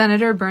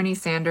Senator Bernie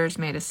Sanders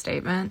made a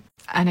statement,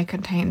 and it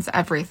contains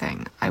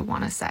everything I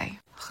want to say.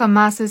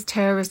 Hamas's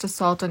terrorist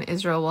assault on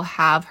Israel will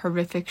have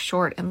horrific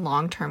short and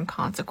long-term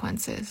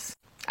consequences.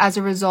 As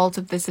a result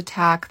of this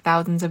attack,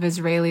 thousands of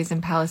Israelis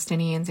and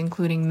Palestinians,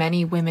 including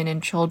many women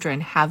and children,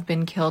 have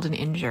been killed and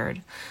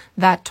injured.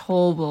 That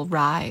toll will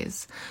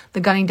rise. The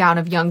gunning down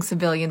of young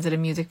civilians at a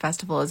music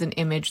festival is an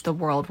image the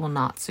world will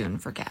not soon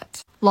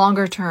forget.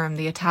 Longer term,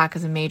 the attack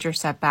is a major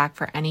setback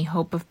for any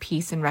hope of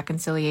peace and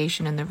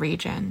reconciliation in the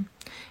region,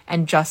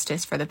 and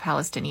justice for the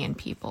Palestinian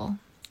people.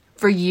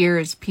 For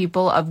years,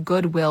 people of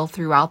goodwill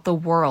throughout the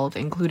world,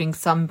 including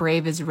some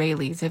brave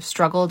Israelis, have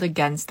struggled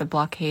against the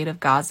blockade of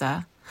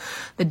Gaza.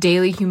 The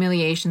daily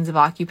humiliations of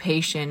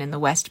occupation in the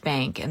West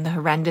Bank and the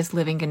horrendous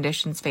living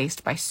conditions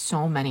faced by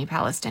so many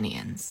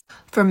Palestinians.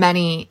 For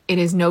many, it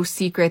is no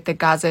secret that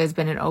Gaza has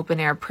been an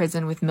open-air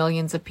prison with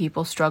millions of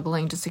people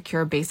struggling to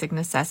secure basic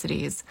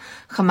necessities.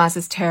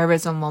 Hamas's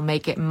terrorism will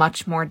make it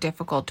much more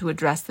difficult to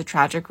address the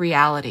tragic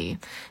reality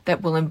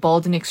that will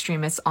embolden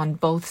extremists on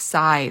both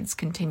sides,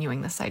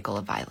 continuing the cycle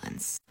of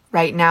violence.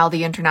 Right now,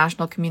 the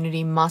international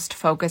community must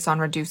focus on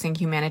reducing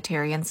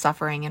humanitarian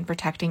suffering and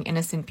protecting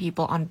innocent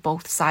people on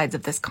both sides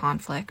of this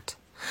conflict.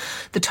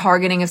 The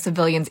targeting of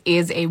civilians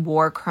is a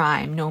war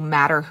crime, no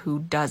matter who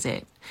does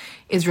it.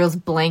 Israel's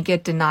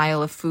blanket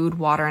denial of food,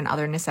 water, and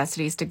other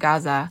necessities to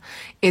Gaza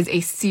is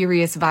a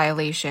serious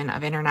violation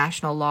of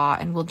international law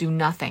and will do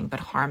nothing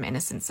but harm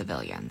innocent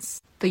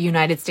civilians. The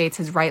United States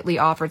has rightly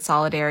offered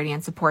solidarity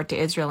and support to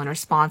Israel in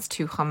response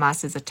to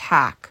Hamas's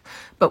attack,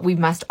 but we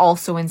must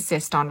also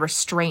insist on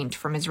restraint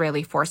from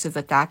Israeli forces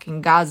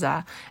attacking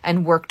Gaza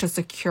and work to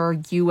secure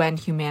UN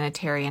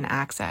humanitarian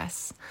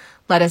access.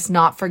 Let us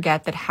not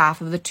forget that half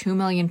of the 2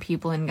 million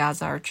people in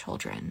Gaza are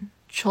children.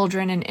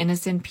 Children and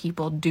innocent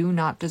people do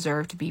not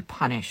deserve to be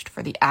punished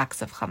for the acts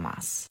of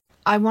Hamas.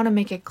 I want to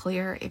make it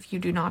clear, if you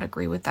do not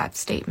agree with that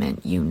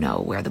statement, you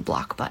know where the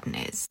block button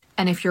is.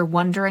 And if you're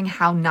wondering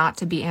how not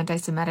to be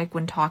anti-Semitic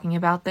when talking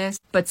about this,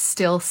 but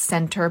still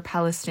center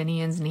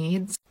Palestinians'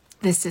 needs,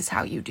 this is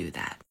how you do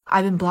that.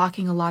 I've been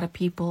blocking a lot of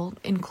people,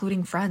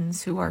 including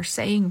friends, who are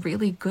saying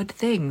really good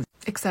things,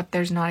 except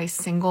there's not a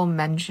single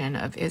mention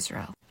of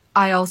Israel.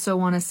 I also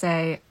want to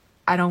say,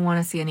 I don't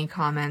want to see any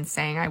comments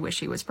saying I wish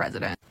he was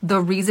president. The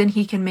reason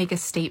he can make a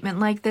statement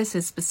like this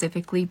is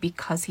specifically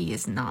because he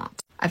is not.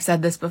 I've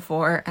said this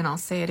before, and I'll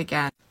say it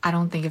again. I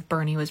don't think if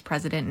Bernie was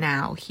president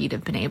now, he'd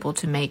have been able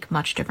to make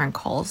much different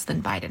calls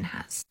than Biden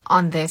has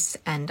on this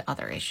and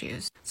other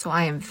issues. So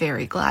I am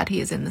very glad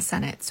he is in the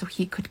Senate so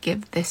he could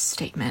give this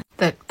statement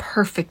that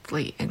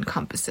perfectly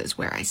encompasses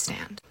where I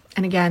stand.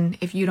 And again,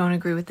 if you don't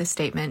agree with this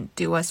statement,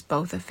 do us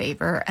both a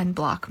favor and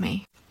block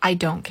me. I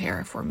don't care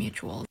if we're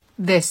mutual.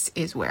 This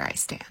is where I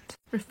stand.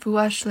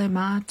 Refuah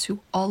Shlema to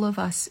all of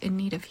us in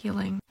need of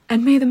healing.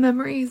 And may the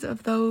memories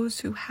of those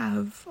who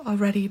have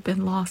already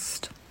been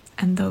lost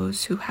and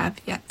those who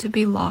have yet to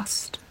be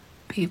lost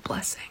be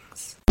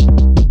blessings.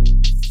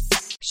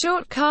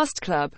 Shortcast Club